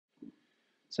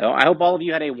So I hope all of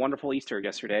you had a wonderful Easter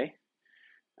yesterday.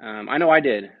 I know I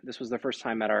did. This was the first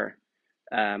time at our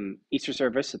Easter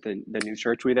service at the new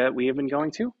church that we have been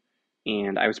going to,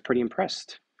 and I was pretty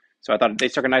impressed. So I thought they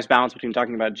struck a nice balance between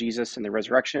talking about Jesus and the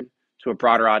resurrection to a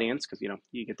broader audience, because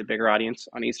you get the bigger audience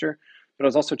on Easter, but it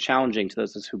was also challenging to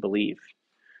those who believe.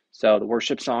 So the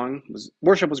worship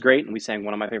was great, and we sang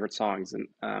one of my favorite songs, in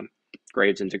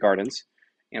Graves into Gardens,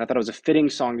 and I thought it was a fitting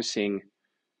song to sing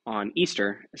on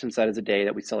Easter, since that is a day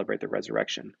that we celebrate the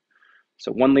resurrection.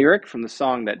 So one lyric from the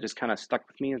song that just kind of stuck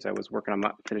with me as I was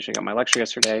finishing up my lecture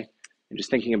yesterday and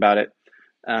just thinking about it,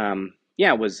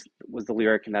 was the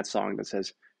lyric in that song that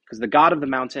says, "Because the God of the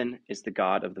mountain is the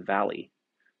God of the valley."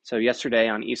 So yesterday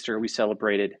on Easter, we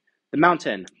celebrated the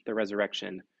mountain, the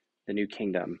resurrection, the new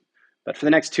kingdom. But for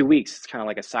the next 2 weeks, it's kind of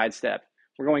like a sidestep.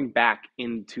 We're going back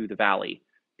into the valley.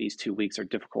 These 2 weeks are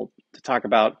difficult to talk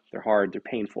about. They're hard, they're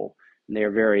painful, and they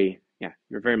are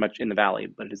you're very much in the valley,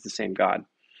 but it is the same God.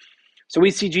 So we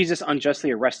see Jesus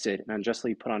unjustly arrested and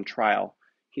unjustly put on trial.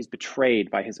 He's betrayed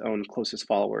by his own closest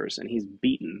followers, and he's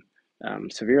beaten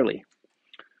severely.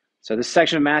 So this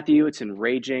section of Matthew, it's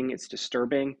enraging, it's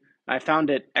disturbing. I found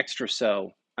it extra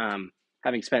so,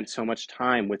 having spent so much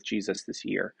time with Jesus this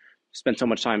year. Spent so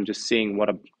much time just seeing what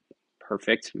a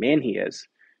perfect man he is.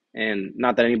 And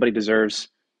not that anybody deserves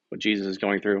what Jesus is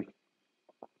going through,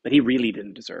 but he really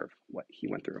didn't deserve what he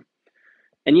went through.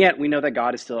 And yet we know that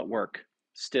God is still at work,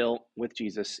 still with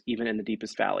Jesus, even in the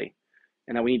deepest valley,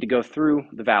 and that we need to go through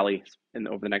the valley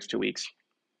over the next 2 weeks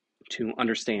to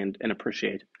understand and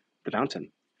appreciate the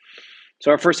mountain.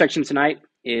 So our first section tonight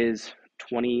is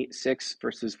 26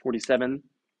 verses 47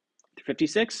 to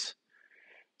 56.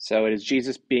 So it is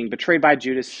Jesus being betrayed by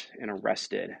Judas and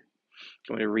arrested. I'm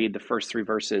going to read the first 3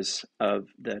 verses of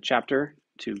the chapter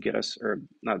to get us, or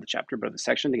not the chapter, but the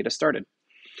section to get us started.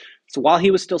 So while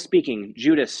he was still speaking,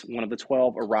 Judas, one of the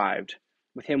 12, arrived.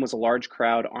 With him was a large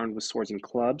crowd armed with swords and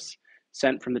clubs,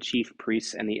 sent from the chief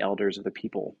priests and the elders of the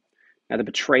people. Now the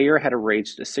betrayer had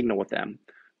arranged a signal with them.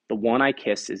 "The one I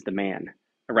kiss is the man.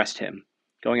 Arrest him."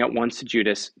 Going at once to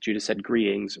Judas, Judas said,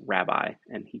 "Greetings, Rabbi,"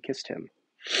 and he kissed him.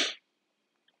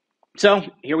 So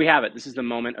here we have it. This is the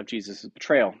moment of Jesus'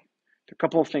 betrayal. There are a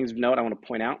couple of things of note I want to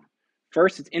point out.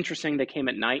 First, it's interesting they came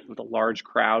at night with a large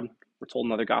crowd. We're told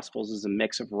in other Gospels is a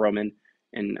mix of Roman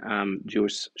and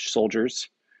Jewish soldiers.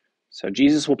 So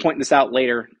Jesus will point this out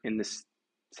later in this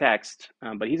text,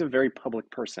 but he's a very public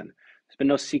person. There's been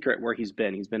no secret where he's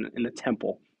been. He's been in the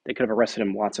temple. They could have arrested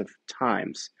him lots of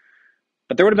times.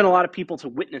 But there would have been a lot of people to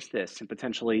witness this and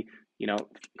potentially,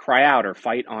 cry out or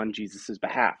fight on Jesus'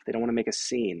 behalf. They don't want to make a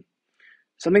scene.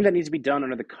 Something that needs to be done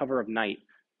under the cover of night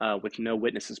with no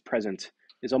witnesses present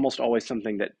is almost always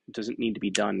something that doesn't need to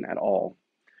be done at all.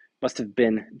 Must have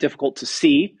been difficult to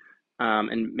see,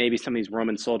 and maybe some of these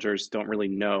Roman soldiers don't really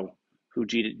know who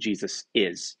Jesus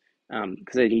is,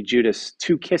 because they need Judas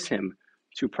to kiss him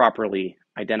to properly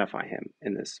identify him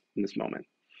in this moment.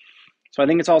 So I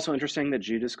think it's also interesting that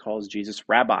Judas calls Jesus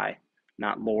Rabbi,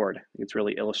 not Lord. I think it's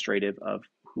really illustrative of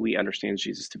who he understands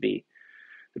Jesus to be.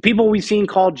 The people we've seen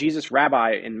called Jesus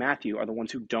Rabbi in Matthew are the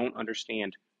ones who don't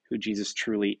understand who Jesus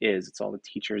truly is. It's all the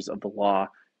teachers of the law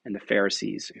and the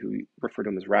Pharisees who refer to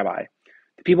him as Rabbi.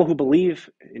 The people who believe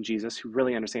in Jesus, who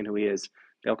really understand who he is,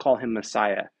 they'll call him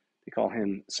Messiah. They call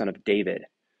him Son of David,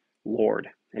 Lord,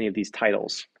 any of these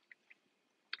titles.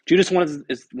 Judas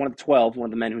is one of the 12, one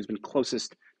of the men who's been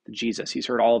closest to Jesus. He's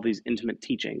heard all of these intimate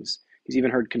teachings. He's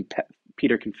even heard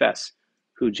Peter confess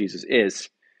who Jesus is.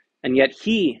 And yet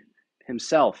he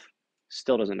himself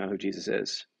still doesn't know who Jesus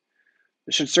is.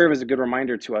 This should serve as a good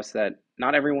reminder to us that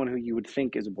not everyone who you would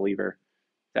think is a believer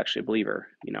is actually a believer.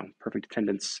 Perfect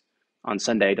attendance on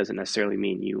Sunday doesn't necessarily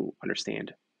mean you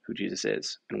understand who Jesus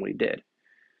is and what he did.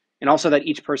 And also that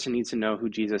each person needs to know who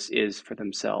Jesus is for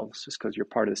themselves. Just because you're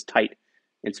part of this tight,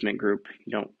 intimate group,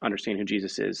 you don't understand who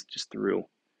Jesus is just through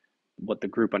what the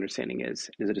group understanding is.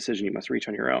 It is a decision you must reach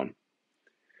on your own.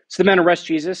 So the men arrest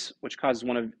Jesus, which causes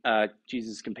one of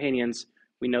Jesus' companions,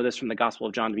 we know this from the Gospel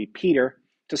of John to be Peter,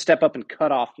 to step up and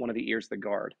cut off one of the ears of the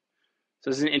guard. So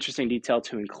this is an interesting detail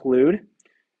to include.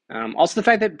 Also the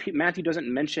fact that Matthew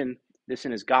doesn't mention this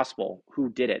in his Gospel, who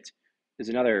did it, is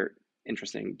another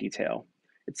interesting detail.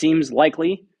 It seems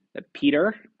likely that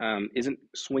Peter isn't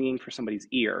swinging for somebody's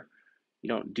ear. You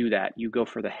don't do that. You go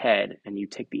for the head and you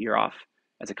take the ear off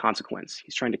as a consequence.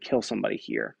 He's trying to kill somebody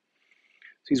here.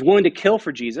 So he's willing to kill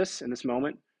for Jesus in this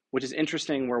moment, which is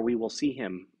interesting, where we will see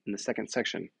him in the second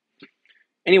section.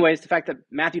 Anyways, the fact that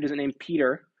Matthew doesn't name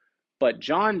Peter, but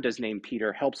John does name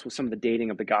Peter, helps with some of the dating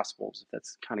of the Gospels, if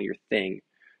that's kind of your thing.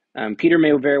 Peter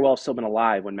may very well have still been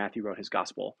alive when Matthew wrote his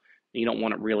Gospel. And you don't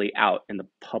want it really out in the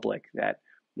public that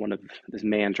this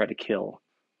man tried to kill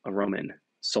a Roman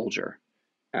soldier.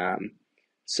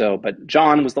 But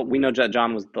John we know that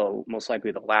John was the most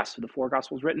likely the last of the four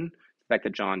Gospels written. The fact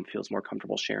that John feels more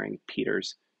comfortable sharing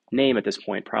Peter's name at this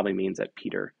point probably means that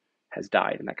Peter has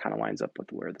died, and that kind of lines up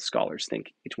with where the scholars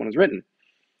think each one is written.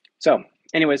 So,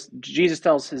 anyways, Jesus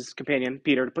tells his companion,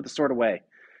 Peter, to put the sword away,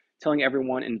 telling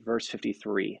everyone in verse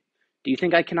 53, "Do you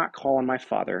think I cannot call on my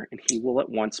Father, and he will at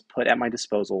once put at my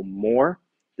disposal more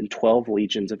than 12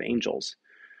 legions of angels?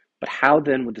 But how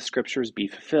then would the scriptures be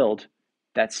fulfilled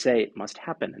that say it must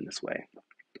happen in this way?"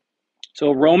 So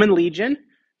a Roman legion,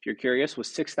 if you're curious,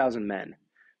 was 6,000 men.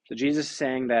 So Jesus is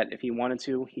saying that if he wanted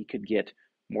to, he could get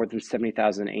more than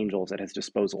 70,000 angels at his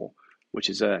disposal, which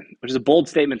is a bold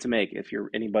statement to make if you're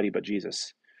anybody but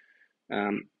Jesus.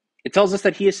 It tells us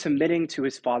that he is submitting to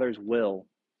his Father's will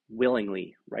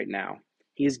willingly right now.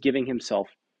 He is giving himself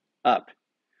up.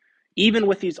 Even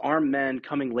with these armed men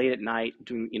coming late at night,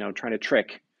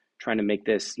 trying to make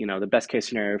this, the best case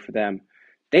scenario for them,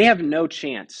 they have no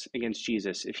chance against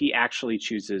Jesus if he actually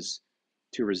chooses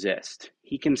to resist.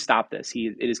 He can stop this.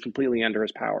 It is completely under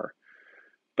his power.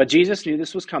 But Jesus knew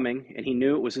this was coming, and he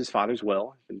knew it was his Father's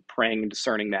will. He's been praying and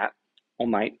discerning that all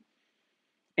night.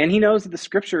 And he knows that the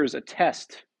scriptures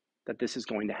attest that this is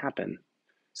going to happen.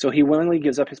 So he willingly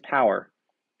gives up his power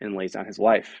and lays down his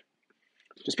life.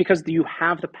 Just because you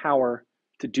have the power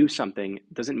to do something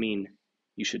doesn't mean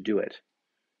you should do it.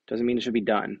 Doesn't mean it should be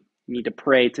done. You need to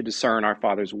pray to discern our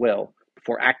Father's will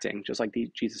before acting, just like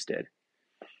Jesus did.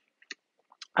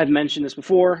 I've mentioned this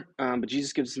before, but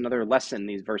Jesus gives us another lesson in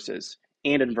these verses,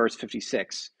 and in verse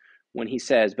 56, when he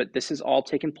says, "But this has all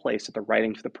taken place that the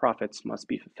writings of the prophets must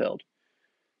be fulfilled."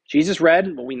 Jesus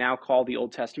read what we now call the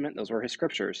Old Testament. Those were his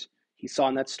scriptures. He saw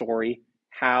in that story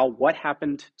how what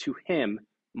happened to him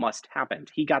must happen.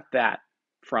 He got that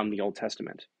from the Old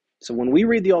Testament. So when we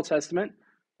read the Old Testament,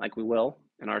 like we will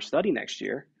in our study next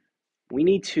year, we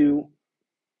need to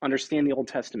understand the Old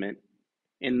Testament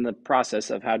in the process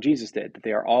of how Jesus did, that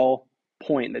they are all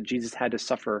point that Jesus had to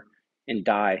suffer and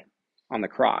die on the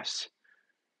cross.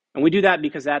 And we do that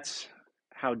because that's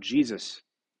how Jesus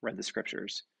read the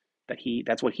scriptures,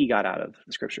 that's what he got out of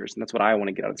the scriptures, and that's what I want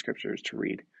to get out of the scriptures, to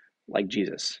read like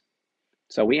Jesus.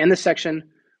 So we end this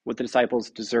section with the disciples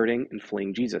deserting and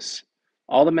fleeing Jesus.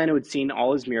 All the men who had seen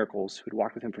all his miracles, who had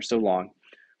walked with him for so long,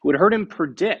 who had heard him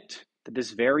predict that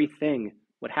this very thing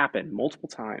would happen multiple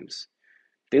times,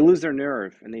 they lose their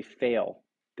nerve and they fail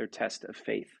their test of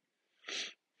faith.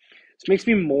 This makes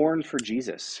me mourn for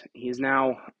Jesus. He is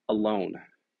now alone,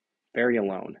 very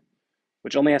alone,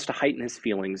 which only has to heighten his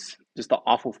feelings, just the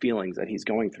awful feelings that he's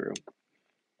going through.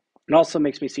 It also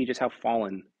makes me see just how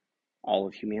fallen all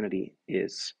of humanity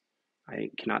is.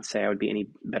 I cannot say I would be any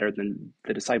better than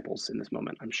the disciples in this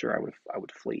moment. I'm sure I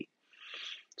would flee.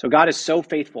 So God is so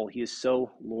faithful. He is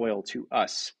so loyal to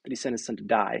us that he sent his son to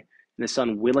die, and the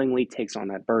son willingly takes on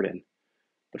that burden.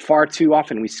 But far too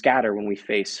often we scatter when we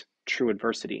face true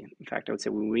adversity. In fact, I would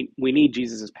say we need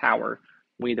Jesus' power.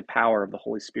 We need the power of the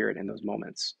Holy Spirit in those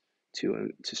moments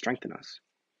to strengthen us.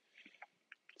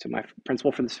 So my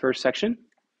principle for this first section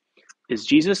is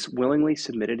Jesus willingly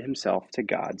submitted himself to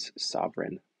God's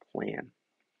sovereign plan.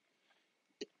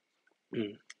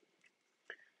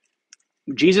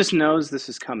 Jesus knows this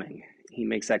is coming. He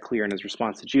makes that clear in his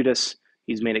response to Judas.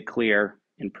 He's made it clear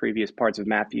in previous parts of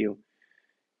Matthew.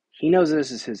 He knows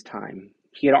this is his time.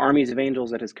 He had armies of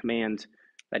angels at his command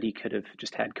that he could have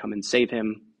just had come and save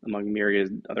him, among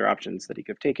myriad other options that he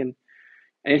could have taken.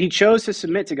 And he chose to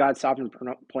submit to God's sovereign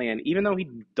plan, even though he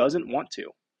doesn't want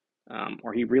to,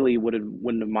 or he really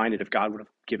wouldn't have minded if God would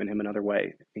have given him another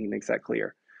way. He makes that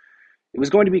clear. It was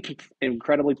going to be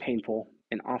incredibly painful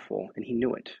and awful, and he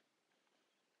knew it.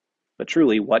 But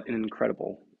truly, what an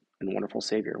incredible and wonderful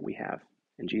Savior we have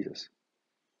in Jesus.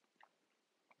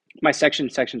 My section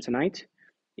tonight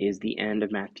is the end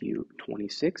of Matthew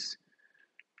 26.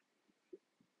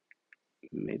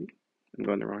 Maybe I'm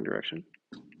going the wrong direction.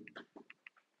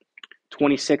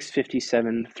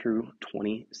 26:57 through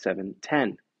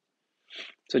 27:10.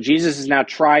 So Jesus is now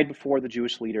tried before the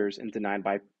Jewish leaders and denied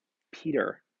by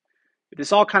Peter. If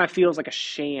this all kind of feels like a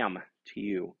sham to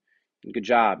you, good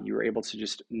job. You were able to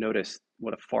just notice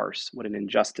what a farce, what an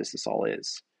injustice this all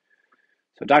is.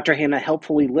 So Dr. Hannah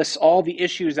helpfully lists all the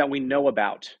issues that we know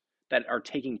about that are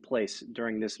taking place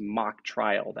during this mock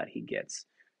trial that he gets,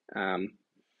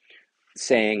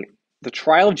 saying the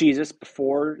trial of Jesus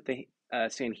before the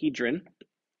Sanhedrin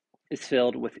is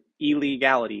filled with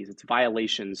illegalities. It's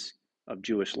violations of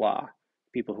Jewish law.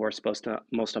 People who are supposed to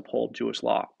most uphold Jewish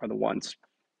law are the ones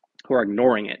who are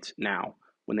ignoring it now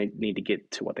when they need to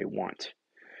get to what they want.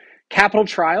 Capital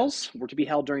trials were to be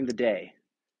held during the day.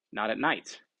 not at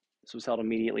night. This was held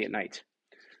immediately at night.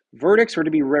 Verdicts were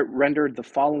to be rendered the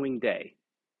following day,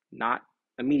 not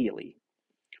immediately.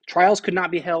 Trials could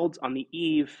not be held on the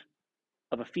eve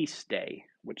of a feast day,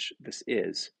 which this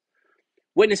is.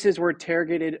 Witnesses were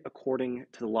interrogated according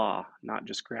to the law, not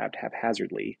just grabbed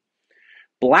haphazardly.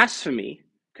 Blasphemy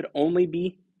could only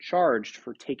be charged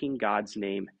for taking God's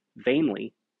name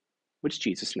vainly, which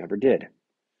Jesus never did.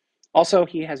 Also,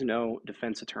 he has no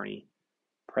defense attorney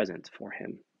present for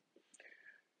him.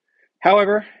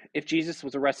 However, if Jesus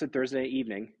was arrested Thursday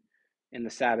evening and the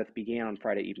Sabbath began on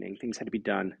Friday evening, things had to be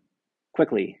done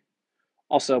quickly.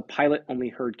 Also, Pilate only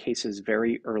heard cases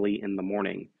very early in the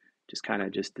morning,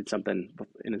 just did something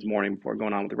in his morning before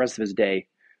going on with the rest of his day.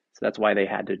 So that's why they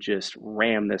had to just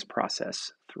ram this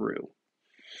process through.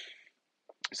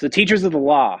 So the teachers of the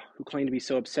law, who claim to be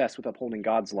so obsessed with upholding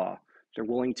God's law, they're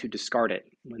willing to discard it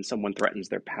when someone threatens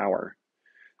their power.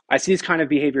 I see this kind of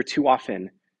behavior too often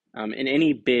in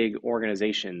any big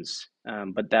organizations,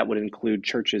 but that would include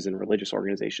churches and religious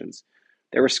organizations.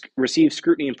 They receive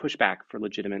scrutiny and pushback for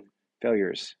legitimate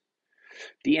failures.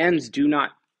 The ends do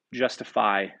not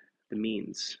justify the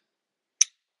means.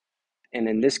 And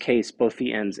in this case, both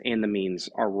the ends and the means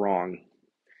are wrong.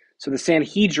 So the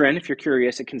Sanhedrin, if you're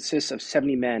curious, it consists of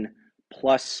 70 men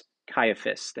plus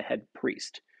Caiaphas, the head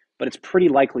priest. But it's pretty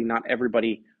likely not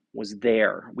everybody was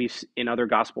there. In other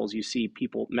Gospels, you see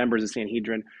people, members of the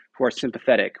Sanhedrin, who are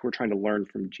sympathetic, who are trying to learn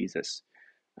from Jesus.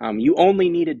 You only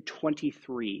needed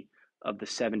 23 of the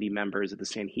 70 members of the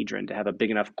Sanhedrin to have a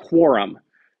big enough quorum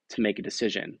to make a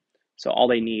decision. So all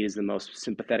they need is the most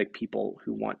sympathetic people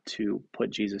who want to put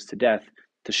Jesus to death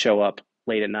to show up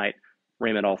late at night,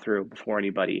 ram it all through before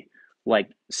anybody, like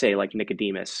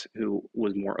Nicodemus, who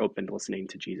was more open to listening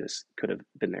to Jesus, could have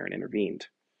been there and intervened.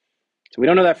 So we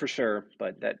don't know that for sure,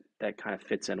 but that kind of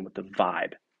fits in with the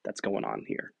vibe that's going on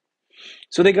here.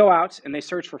 So they go out and they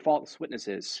search for false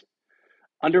witnesses.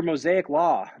 Under Mosaic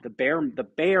law, the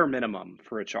bare minimum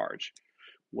for a charge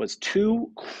was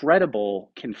 2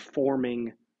 credible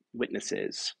conforming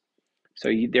witnesses. So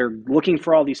they're looking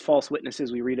for all these false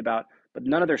witnesses we read about, but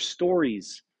none of their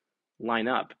stories line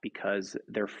up because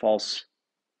they're false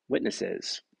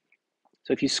witnesses.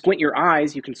 So if you squint your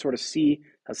eyes, you can sort of see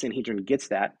how Sanhedrin gets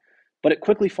that, but it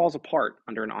quickly falls apart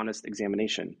under an honest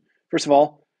examination. First of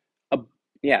all,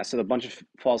 so the bunch of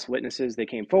false witnesses, they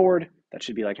came forward. That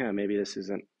should be like, maybe this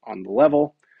isn't on the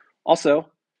level. Also,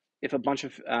 if a bunch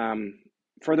of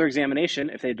further examination,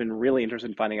 if they'd been really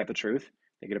interested in finding out the truth,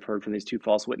 they could have heard from these 2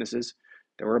 false witnesses.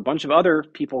 There were a bunch of other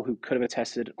people who could have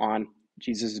attested on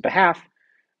Jesus' behalf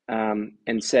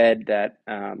and said that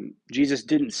Jesus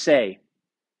didn't say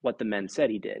what the men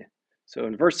said he did. So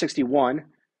in verse 61,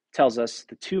 tells us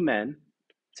the 2 men,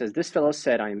 says, "This fellow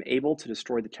said, I am able to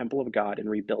destroy the temple of God and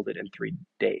rebuild it in 3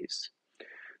 days.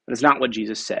 But it's not what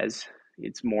Jesus says.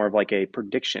 It's more of like a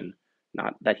prediction,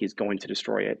 not that he's going to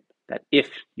destroy it, that if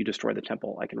you destroy the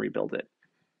temple, I can rebuild it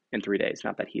in 3 days,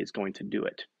 not that he is going to do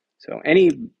it. So any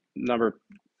number of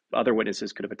other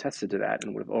witnesses could have attested to that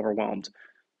and would have overwhelmed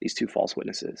these 2 false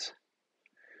witnesses.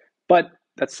 But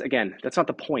that's not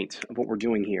the point of what we're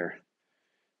doing here.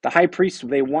 The high priest,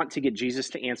 they want to get Jesus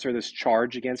to answer this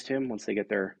charge against him once they get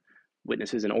their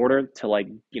witnesses in order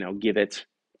to give it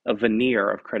a veneer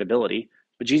of credibility.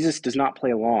 But Jesus does not play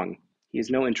along. He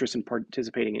has no interest in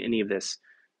participating in any of this,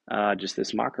 just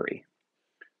this mockery.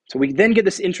 So we then get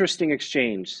this interesting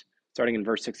exchange starting in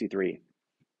verse 63.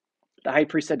 The high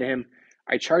priest said to him,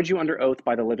 I charge you under oath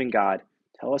by the living God.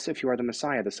 Tell us if you are the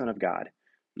Messiah, the Son of God.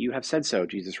 You have said so,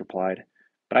 Jesus replied.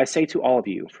 But I say to all of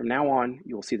you, from now on,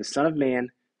 you will see the Son of Man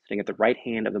sitting at the right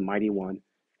hand of the Mighty One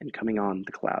and coming on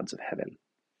the clouds of heaven.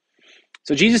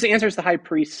 So Jesus answers the high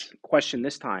priest's question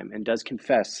this time and does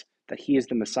confess that he is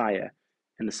the Messiah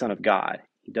and the Son of God.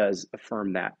 He does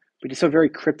affirm that, but he does so very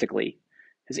cryptically.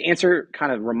 His answer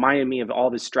kind of reminded me of all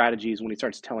of his strategies when he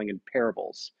starts telling in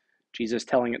parables. Jesus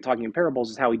talking in parables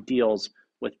is how he deals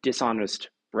with dishonest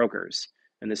brokers.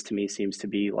 And this to me seems to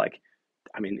be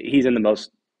he's in the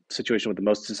most situation with the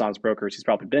most dishonest brokers he's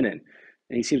probably been in.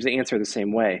 And he seems to answer the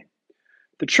same way.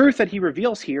 The truth that he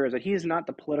reveals here is that he is not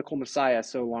the political Messiah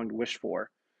so long wished for.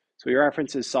 So he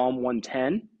references Psalm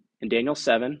 110 and Daniel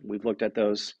 7. We've looked at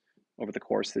those over the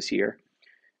course this year.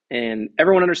 And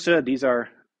everyone understood these are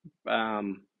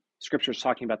scriptures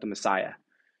talking about the Messiah.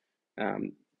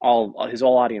 His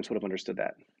whole audience would have understood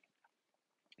that.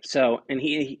 And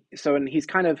he's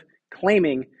kind of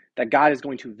claiming that God is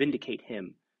going to vindicate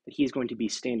him, that he's going to be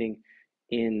standing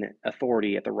in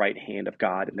authority at the right hand of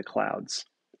God in the clouds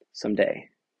someday.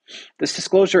 This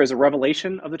disclosure is a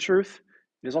revelation of the truth.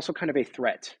 It is also kind of a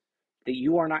threat that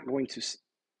you are not going to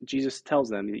Jesus tells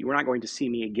them that you are not going to see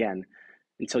me again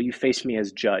until you face me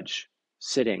as judge,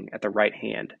 sitting at the right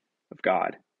hand of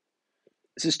God.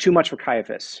 This is too much for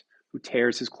Caiaphas, who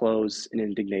tears his clothes in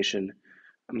indignation.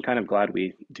 I'm kind of glad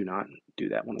we do not do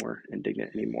that when we're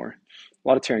indignant anymore. A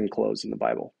lot of tearing clothes in the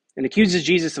Bible. And accuses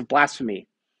Jesus of blasphemy.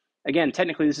 Again,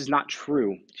 technically, this is not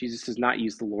true. Jesus does not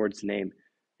use the Lord's name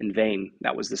in vain.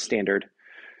 That was the standard.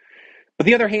 But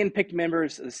the other hand-picked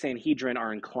members of the Sanhedrin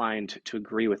are inclined to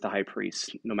agree with the high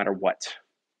priest, no matter what.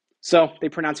 So they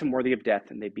pronounce him worthy of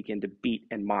death, and they begin to beat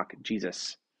and mock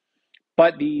Jesus.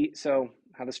 But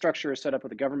how the structure is set up with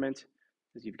the government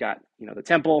is you've got, the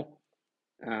temple.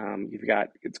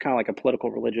 It's kind of like a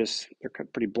political religious. They're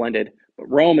pretty blended. But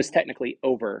Rome is technically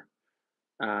over,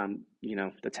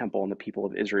 the temple and the people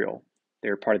of Israel.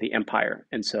 They're part of the empire,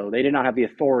 and so they did not have the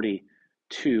authority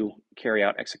to carry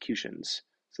out executions.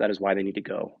 So that is why they need to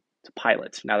go to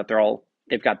Pilate. Now that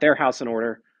they've got their house in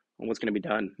order on what's going to be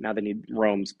done, now they need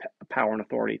Rome's power and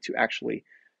authority to actually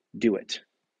do it.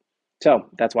 So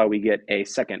that's why we get a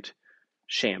second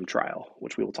sham trial,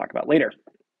 which we will talk about later.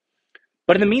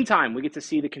 But in the meantime, we get to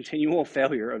see the continual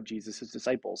failure of Jesus'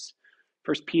 disciples.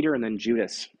 First Peter and then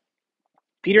Judas.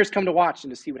 Peter's come to watch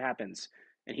and to see what happens,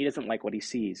 and he doesn't like what he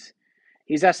sees.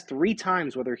 He's asked 3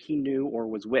 times whether he knew or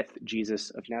was with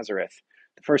Jesus of Nazareth.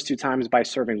 The first 2 times by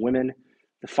serving women,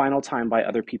 the final time by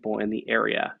other people in the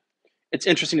area. It's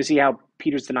interesting to see how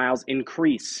Peter's denials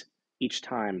increase each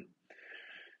time.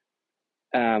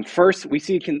 First, we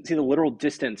can see the literal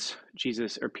distance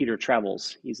Peter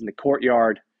travels. He's in the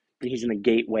courtyard, and he's in the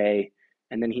gateway,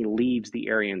 and then he leaves the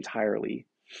area entirely.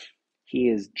 He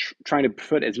is trying to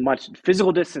put as much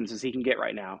physical distance as he can get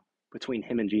right now between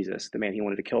him and Jesus, the man he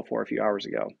wanted to kill for a few hours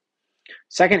ago.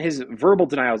 Second, his verbal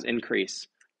denials increase.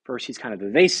 First, he's kind of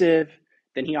evasive,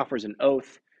 then he offers an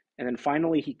oath, and then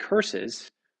finally he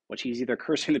curses, which he's either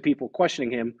cursing the people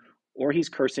questioning him, or he's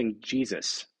cursing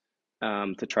Jesus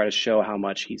to try to show how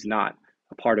much he's not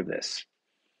a part of this.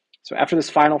 So after this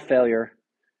final failure,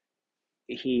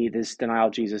 this denial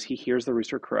of Jesus, he hears the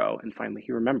rooster crow, and finally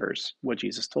he remembers what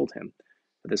Jesus told him,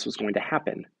 that this was going to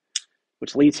happen,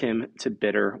 which leads him to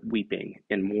bitter weeping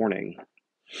and mourning.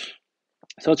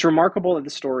 So it's remarkable that the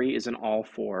story is in all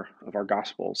 4 of our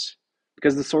Gospels,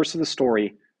 because the source of the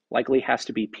story likely has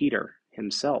to be Peter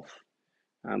himself.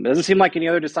 It doesn't seem like any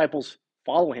other disciples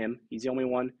follow him. He's the only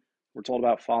one we're told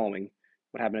about following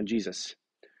what happened to Jesus.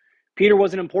 Peter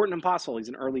was an important apostle. He's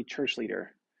an early church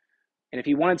leader. And if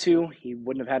he wanted to, he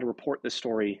wouldn't have had to report this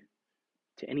story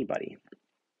to anybody.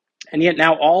 And yet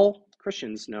now all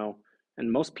Christians know,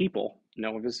 and most people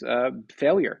know of his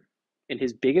failure in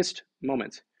his biggest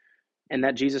moment, and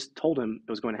that Jesus told him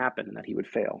it was going to happen and that he would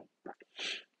fail.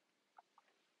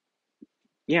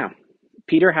 Yeah,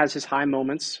 Peter has his high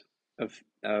moments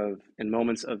and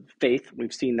moments of faith.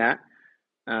 We've seen that.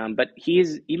 But he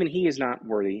is not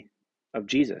worthy of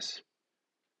Jesus.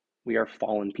 We are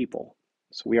fallen people.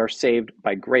 So we are saved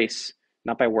by grace,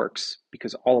 not by works,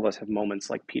 because all of us have moments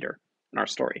like Peter in our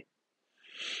story.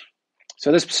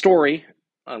 So this story,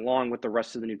 along with the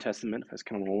rest of the New Testament, I just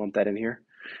kind of want to lump that in here,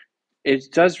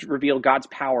 it does reveal God's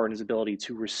power and his ability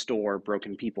to restore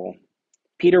broken people.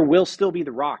 Peter will still be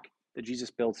the rock that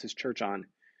Jesus builds his church on,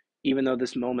 even though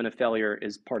this moment of failure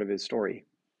is part of his story.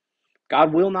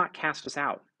 God will not cast us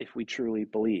out if we truly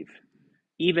believe,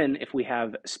 even if we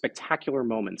have spectacular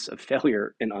moments of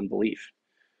failure and unbelief.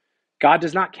 God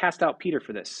does not cast out Peter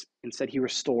for this. Instead, he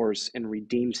restores and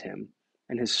redeems him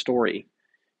and his story.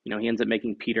 He ends up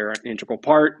making Peter an integral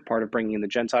part of bringing in the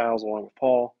Gentiles along with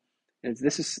Paul. And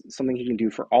this is something he can do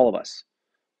for all of us.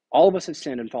 All of us have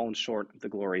sinned and fallen short of the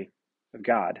glory of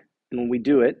God. And when we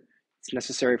do it, it's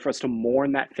necessary for us to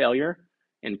mourn that failure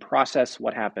and process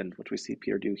what happened, which we see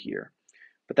Peter do here.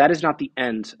 But that is not the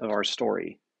end of our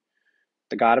story.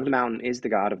 The God of the mountain is the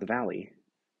God of the valley,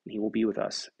 and he will be with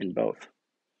us in both.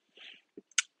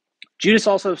 Judas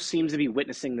also seems to be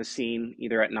witnessing the scene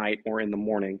either at night or in the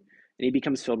morning, and he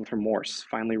becomes filled with remorse,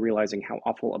 finally realizing how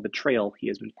awful a betrayal he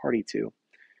has been party to.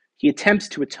 He attempts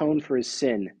to atone for his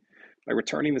sin by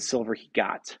returning the silver he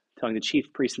got, telling the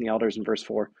chief priests and the elders in verse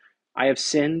 4, "I have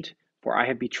sinned, for I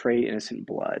have betrayed innocent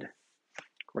blood."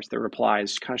 Of course, their reply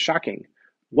is kind of shocking.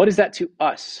 "What is that to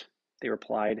us?" They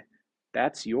replied,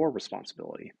 "That's your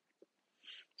responsibility."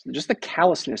 So just the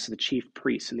callousness of the chief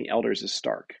priests and the elders is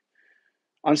stark.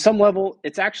 On some level,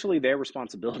 it's actually their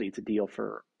responsibility to deal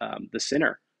for the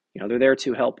sinner. They're there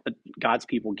to help God's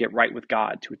people get right with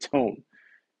God, to atone,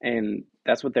 and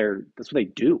that's what they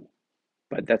do.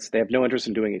 But they have no interest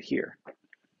in doing it here.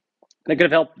 They could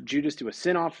have helped Judas do a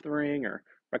sin offering or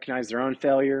recognize their own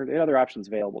failure. They had other options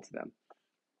available to them.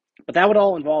 But that would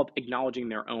all involve acknowledging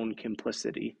their own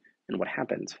complicity in what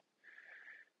happened.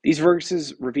 These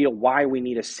verses reveal why we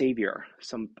need a savior,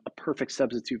 a perfect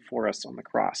substitute for us on the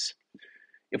cross.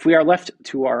 If we are left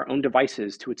to our own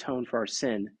devices to atone for our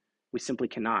sin, we simply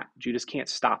cannot. Judas can't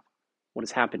stop what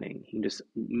is happening. He can just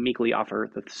meekly offer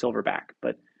the silver back,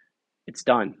 but it's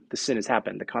done. The sin has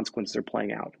happened. The consequences are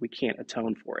playing out. We can't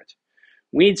atone for it.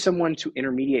 We need someone to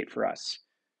intermediate for us,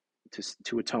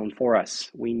 to atone for us.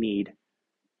 We need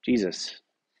Jesus.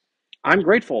 I'm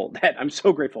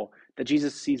so grateful that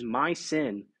Jesus sees my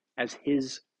sin as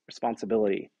his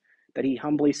responsibility, that he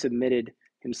humbly submitted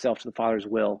himself to the Father's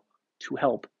will to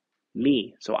help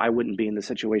me so I wouldn't be in the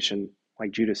situation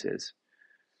like Judas is.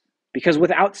 Because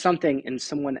without something in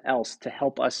someone else to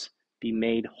help us be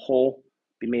made whole,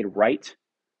 be made right,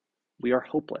 we are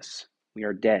hopeless. We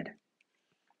are dead.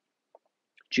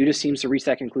 Judas seems to reach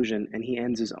that conclusion, and he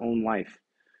ends his own life,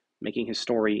 making his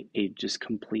story a just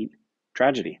complete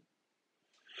tragedy.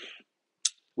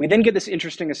 We then get this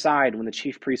interesting aside when the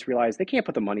chief priests realize they can't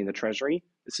put the money in the treasury.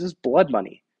 This is blood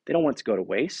money. They don't want it to go to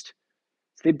waste.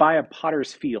 So they buy a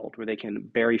potter's field where they can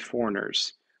bury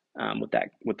foreigners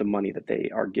with the money that they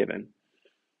are given.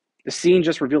 The scene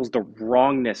just reveals the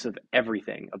wrongness of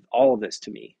everything, of all of this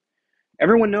to me.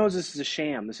 Everyone knows this is a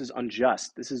sham. This is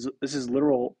unjust. This is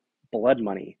literal blood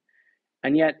money.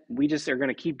 And yet we just are going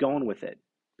to keep going with it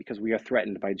because we are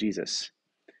threatened by Jesus.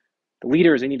 The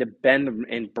leaders, they need to bend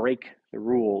and break the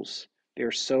rules. They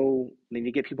need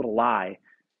to get people to lie.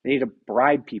 They need to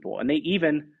bribe people. And they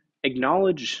even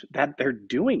acknowledge that they're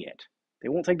doing it. They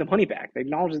won't take the money back. They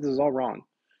acknowledge that this is all wrong.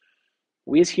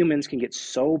 We as humans can get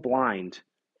so blind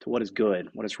to what is good,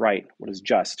 what is right, what is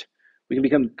just. We can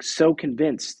become so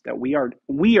convinced that we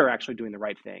are actually doing the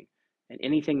right thing. And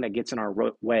anything that gets in our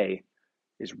way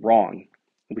is wrong.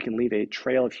 And we can leave a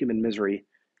trail of human misery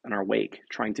in our wake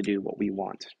trying to do what we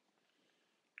want.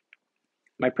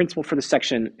 My principle for this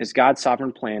section is God's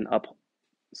sovereign plans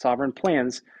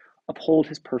uphold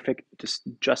his perfect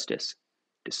justice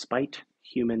despite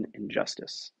human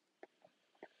injustice.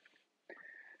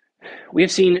 We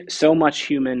have seen so much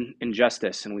human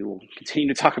injustice, and we will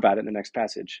continue to talk about it in the next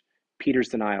passage. Peter's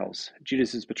denials,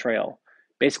 Judas's betrayal,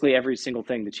 basically every single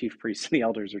thing the chief priests and the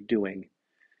elders are doing.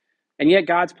 And yet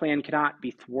God's plan cannot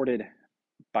be thwarted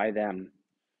by them.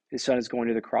 His son is going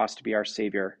to the cross to be our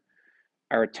savior,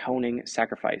 our atoning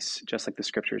sacrifice, just like the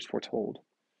scriptures foretold.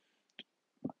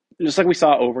 Just like we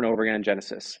saw over and over again in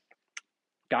Genesis,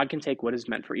 God can take what is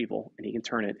meant for evil and he can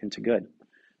turn it into good.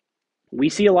 We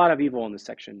see a lot of evil in this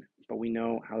section, but we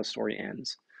know how the story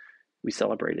ends. We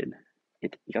celebrated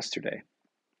it yesterday.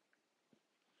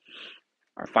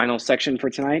 Our final section for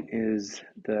tonight is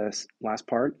the last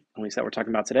part, at least that we're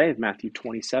talking about today, of Matthew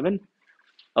 27,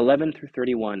 11 through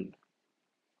 31.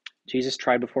 Jesus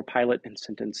tried before Pilate and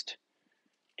sentenced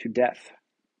to death.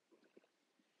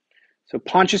 So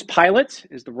Pontius Pilate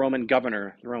is the Roman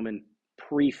governor, the Roman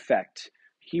prefect.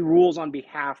 He rules on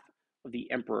behalf of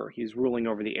the emperor. He's ruling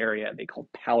over the area they call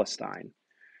Palestine.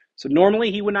 So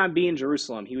normally he would not be in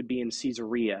Jerusalem. He would be in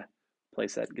Caesarea, a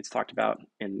place that gets talked about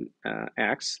in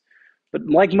Acts. But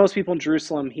like most people in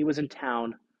Jerusalem, he was in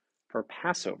town for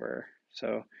Passover.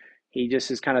 So he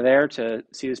just is kind of there to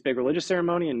see this big religious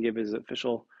ceremony and give his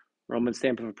official Roman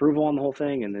stamp of approval on the whole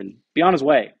thing and then be on his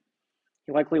way.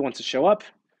 He likely wants to show up,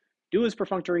 do his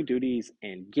perfunctory duties,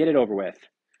 and get it over with.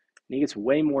 And he gets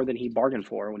way more than he bargained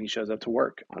for when he shows up to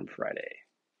work on Friday.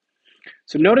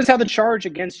 So notice how the charge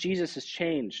against Jesus has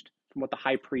changed from what the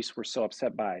high priests were so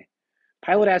upset by.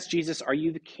 Pilate asked Jesus, "Are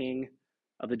you the king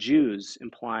of the Jews?"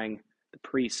 implying the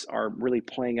priests are really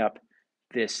playing up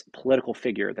this political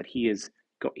figure that he's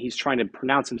trying to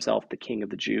pronounce himself the king of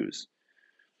the Jews.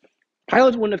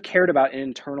 Pilate wouldn't have cared about an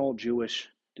internal Jewish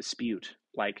dispute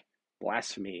like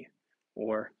blasphemy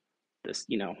or this,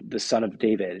 the son of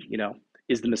David,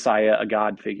 is the Messiah a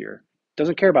God figure?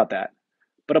 Doesn't care about that.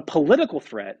 But a political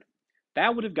threat,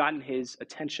 that would have gotten his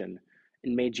attention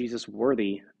and made Jesus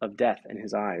worthy of death in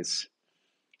his eyes.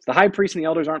 So the high priest and the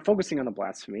elders aren't focusing on the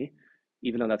blasphemy,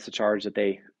 even though that's the charge that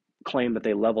they claim that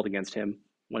they leveled against him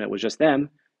when it was just them.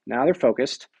 Now they're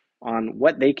focused on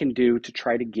what they can do to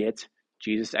try to get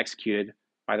Jesus executed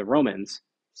by the Romans.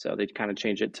 So they kind of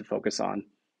change it to focus on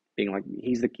being like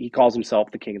he calls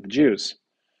himself the king of the Jews.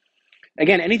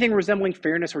 Again, anything resembling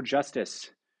fairness or justice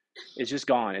is just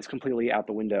gone. It's completely out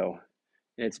the window.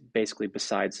 And it's basically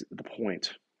besides the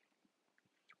point.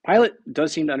 Pilate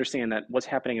does seem to understand that what's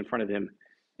happening in front of him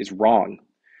is wrong.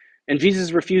 And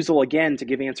Jesus' refusal again to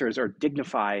give answers or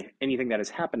dignify anything that is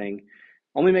happening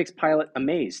only makes Pilate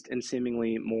amazed and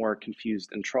seemingly more confused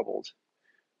and troubled.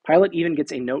 Pilate even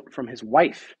gets a note from his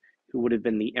wife who would have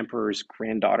been the emperor's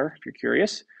granddaughter, if you're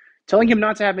curious, telling him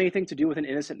not to have anything to do with an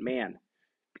innocent man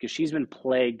because she's been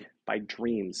plagued by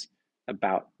dreams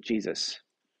about Jesus.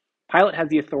 Pilate has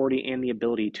the authority and the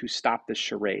ability to stop this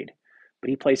charade, but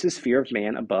he places fear of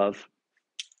man above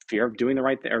fear of doing the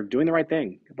right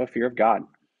thing, above fear of God.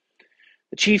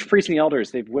 The chief priests and the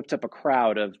elders, they've whipped up a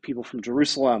crowd of people from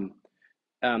Jerusalem.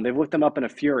 They've whipped them up in a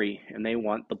fury, and they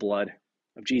want the blood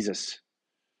of Jesus.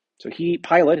 So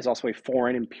Pilate is also a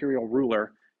foreign imperial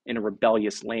ruler in a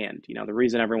rebellious land. The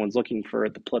reason everyone's looking for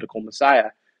the political Messiah,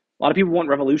 a lot of people want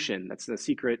revolution. That's the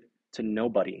secret to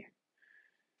nobody.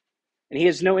 And he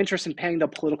has no interest in paying the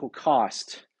political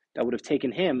cost that would have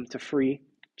taken him to free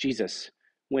Jesus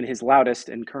when his loudest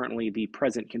and currently the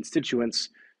present constituents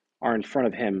are in front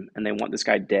of him and they want this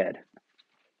guy dead.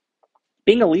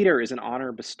 Being a leader is an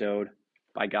honor bestowed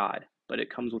by God, but it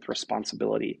comes with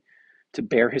responsibility to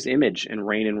bear his image and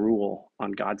reign and rule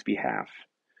on God's behalf.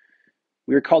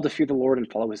 We are called to fear the Lord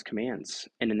and follow his commands.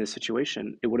 And in this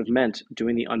situation, it would have meant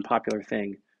doing the unpopular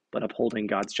thing, but upholding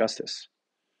God's justice.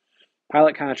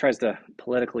 Pilate kind of tries to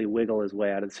politically wiggle his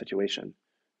way out of the situation.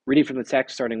 Reading from the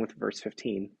text, starting with verse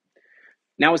 15.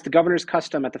 Now it was the governor's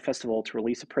custom at the festival to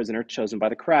release a prisoner chosen by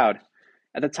the crowd.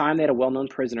 At the time, they had a well-known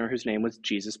prisoner whose name was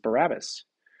Jesus Barabbas.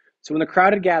 So when the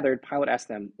crowd had gathered, Pilate asked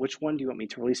them, "Which one do you want me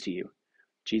to release to you?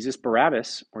 Jesus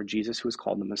Barabbas or Jesus who is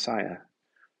called the Messiah?"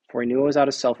 For he knew it was out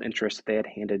of self-interest that they had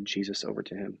handed Jesus over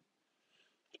to him.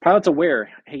 Pilate's aware,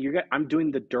 hey, I'm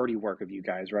doing the dirty work of you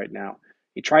guys right now.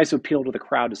 He tries to appeal to the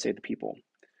crowd to save the people.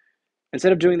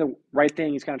 Instead of doing the right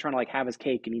thing, he's kind of trying to have his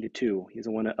cake and eat it too. He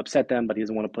doesn't want to upset them, but he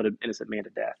doesn't want to put an innocent man to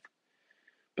death.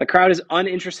 But the crowd is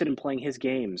uninterested in playing his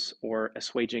games or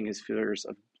assuaging his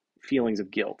feelings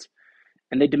of guilt.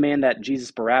 And they demand that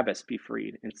Jesus Barabbas be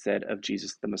freed instead of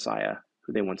Jesus the Messiah,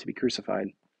 who they want to be crucified.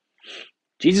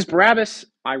 Jesus Barabbas,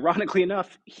 ironically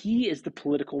enough, he is the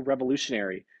political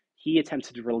revolutionary. He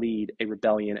attempted to lead a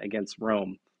rebellion against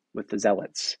Rome with the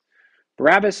Zealots.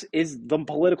 Barabbas is the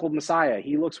political Messiah.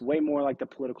 He looks way more like the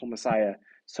political Messiah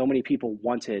so many people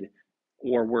wanted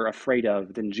or were afraid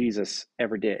of than Jesus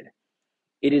ever did.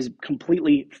 It is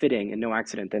completely fitting and no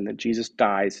accident then that Jesus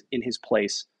dies in his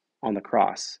place on the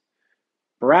cross.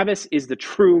 Barabbas is the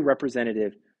true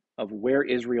representative of where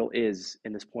Israel is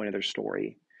in this point of their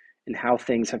story and how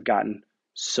things have gotten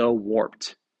so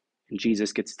warped, and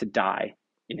Jesus gets to die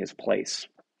in his place.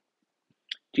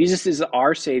 Jesus is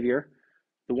our Savior,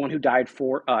 the one who died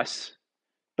for us,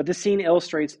 but this scene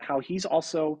illustrates how he's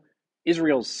also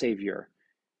Israel's Savior.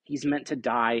 He's meant to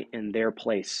die in their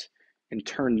place and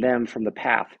turn them from the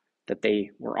path that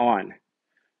they were on.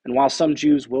 And while some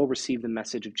Jews will receive the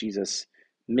message of Jesus,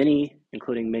 many,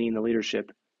 including many in the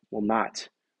leadership, will not,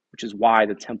 which is why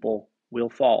the temple will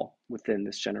fall within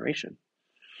this generation.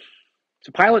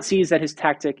 So Pilate sees that his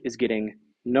tactic is getting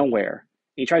nowhere.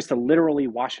 He tries to literally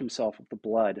wash himself with the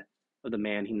blood of the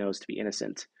man he knows to be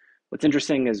innocent. What's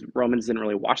interesting is Romans didn't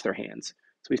really wash their hands.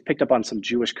 So he's picked up on some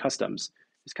Jewish customs.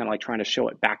 He's kind of trying to show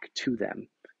it back to them.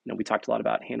 We talked a lot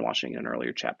about hand washing in an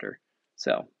earlier chapter.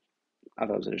 So I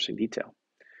thought it was an interesting detail.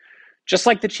 Just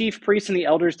like the chief priests and the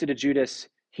elders did to Judas,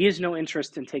 he has no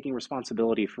interest in taking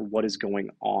responsibility for what is going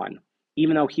on,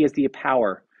 even though he has the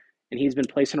power and he's been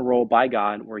placed in a role by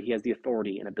God where he has the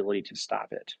authority and ability to stop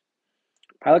it.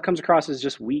 Pilate comes across as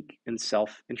just weak and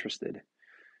self-interested.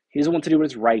 He doesn't want to do what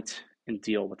is right and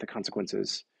deal with the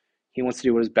consequences. He wants to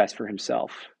do what is best for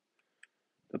himself.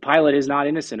 But Pilate is not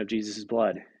innocent of Jesus'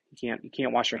 blood. You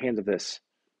can't wash your hands of this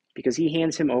because he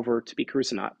hands him over to be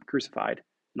crucified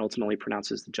and ultimately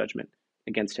pronounces the judgment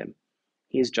against him.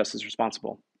 He is just as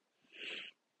responsible.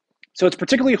 So it's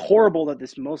particularly horrible that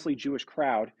this mostly Jewish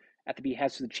crowd, at the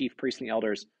behest of the chief priests and the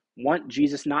elders, want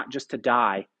Jesus not just to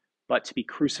die, but to be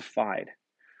crucified.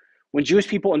 When Jewish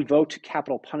people invoked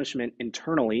capital punishment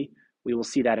internally, we will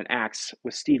see that in Acts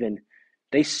with Stephen,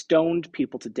 they stoned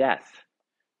people to death.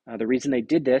 The reason they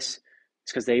did this is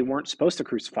because they weren't supposed to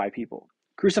crucify people.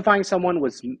 Crucifying someone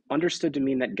was understood to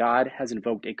mean that God has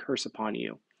invoked a curse upon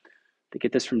you. They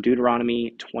get this from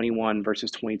Deuteronomy 21,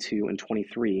 verses 22 and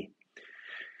 23.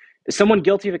 If someone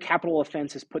guilty of a capital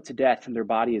offense is put to death and their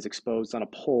body is exposed on a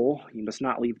pole, you must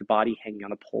not leave the body hanging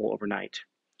on the pole overnight.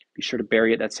 Be sure to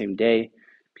bury it that same day,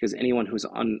 because anyone who is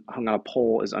hung on a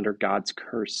pole is under God's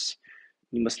curse.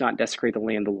 You must not desecrate the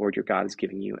land the Lord your God is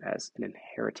giving you as an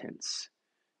inheritance.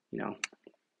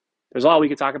 There's a lot we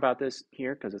could talk about this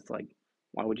here, because it's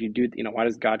why would you do, why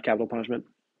does God capital punishment?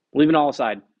 Leave it all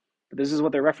aside. But this is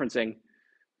what they're referencing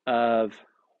of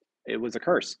it was a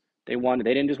curse. They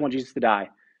didn't just want Jesus to die.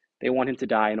 They want him to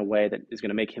die in a way that is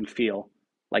going to make him feel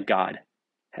like God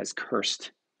has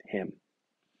cursed him.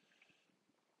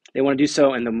 They want to do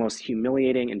so in the most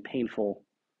humiliating and painful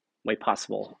way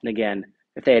possible. And again,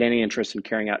 if they had any interest in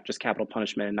carrying out just capital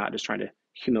punishment and not just trying to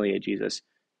humiliate Jesus,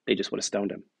 they just would have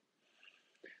stoned him.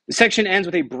 The section ends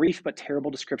with a brief but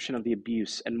terrible description of the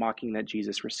abuse and mocking that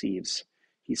Jesus receives.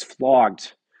 He's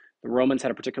flogged. The Romans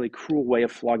had a particularly cruel way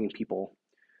of flogging people.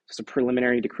 As a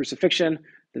preliminary to crucifixion,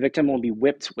 the victim will be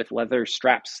whipped with leather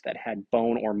straps that had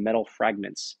bone or metal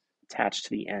fragments attached to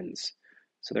the ends.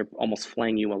 So they're almost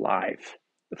flaying you alive.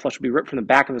 The flesh will be ripped from the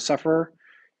back of the sufferer,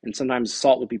 and sometimes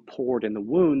salt will be poured in the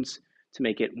wounds to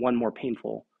make it, one, more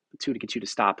painful, but two, to get you to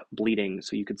stop bleeding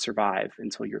so you could survive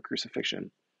until your crucifixion.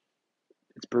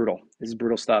 It's brutal. This is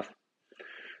brutal stuff.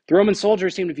 The Roman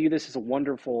soldiers seem to view this as a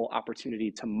wonderful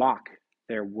opportunity to mock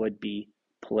their would-be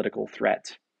political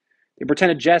threat. They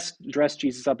pretend to dress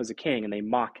Jesus up as a king, and they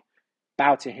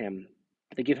bow to him.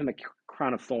 They give him a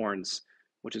crown of thorns,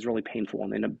 which is really painful,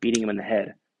 and they end up beating him in the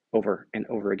head over and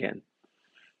over again.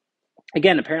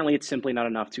 Again, apparently it's simply not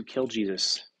enough to kill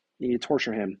Jesus. You need to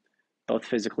torture him, both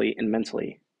physically and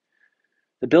mentally.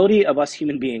 The ability of us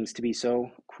human beings to be so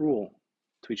cruel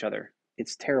to each other,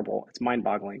 it's terrible. It's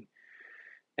mind-boggling.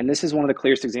 And this is one of the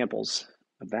clearest examples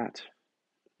of that.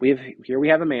 Here we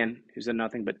have a man who's done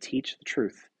nothing but teach the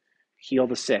truth, heal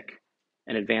the sick,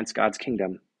 and advance God's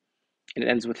kingdom. And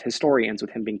his story ends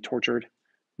with him being tortured,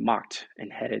 mocked,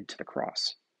 and headed to the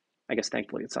cross. I guess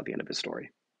thankfully it's not the end of his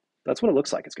story. That's what it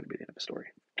looks like it's going to be the end of his story.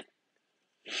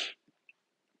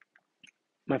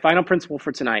 My final principle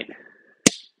for tonight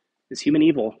is human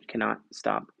evil cannot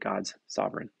stop God's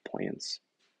sovereign plans.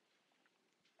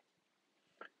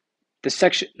 This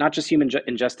section, not just human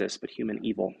injustice, but human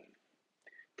evil.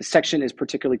 This section is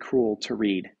particularly cruel to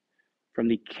read, from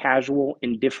the casual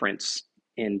indifference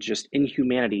and just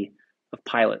inhumanity of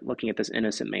Pilate looking at this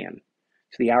innocent man,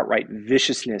 to the outright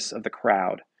viciousness of the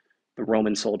crowd, the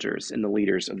Roman soldiers, and the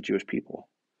leaders of the Jewish people.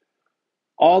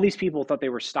 All these people thought they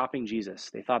were stopping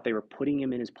Jesus. They thought they were putting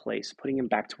him in his place, putting him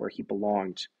back to where he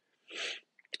belonged.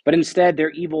 But instead, their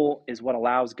evil is what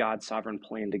allows God's sovereign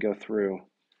plan to go through.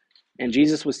 And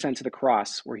Jesus was sent to the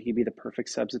cross where he could be the perfect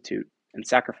substitute and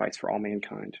sacrifice for all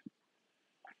mankind.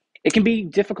 It can be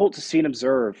difficult to see and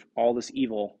observe all this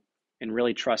evil and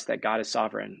really trust that God is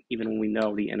sovereign, even when we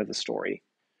know the end of the story.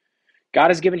 God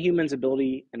has given humans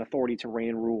ability and authority to reign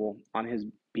and rule on his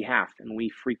behalf, and we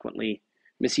frequently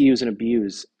misuse and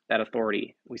abuse that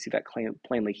authority. We see that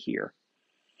plainly here.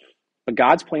 But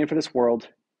God's plan for this world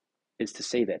is to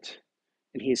save it,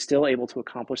 and he is still able to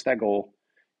accomplish that goal,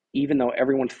 even though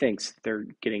everyone thinks they're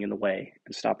getting in the way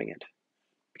and stopping it.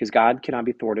 Because God cannot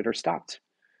be thwarted or stopped.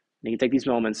 And he can take these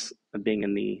moments of being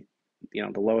in the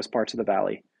lowest parts of the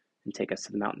valley and take us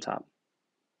to the mountaintop.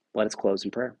 Let us close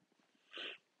in prayer.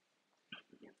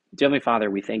 Dear Heavenly Father,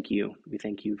 we thank you. We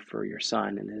thank you for your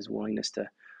Son and his willingness to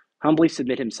humbly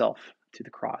submit himself to the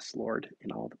cross, Lord,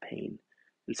 and all the pain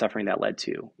and suffering that led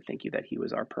to. We thank you that he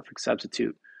was our perfect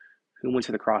substitute who went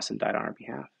to the cross and died on our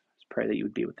behalf. Just pray that you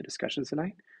would be with the discussions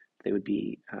tonight. They would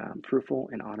be fruitful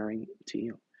and honoring to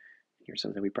you. In your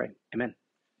Son's name we pray. Amen.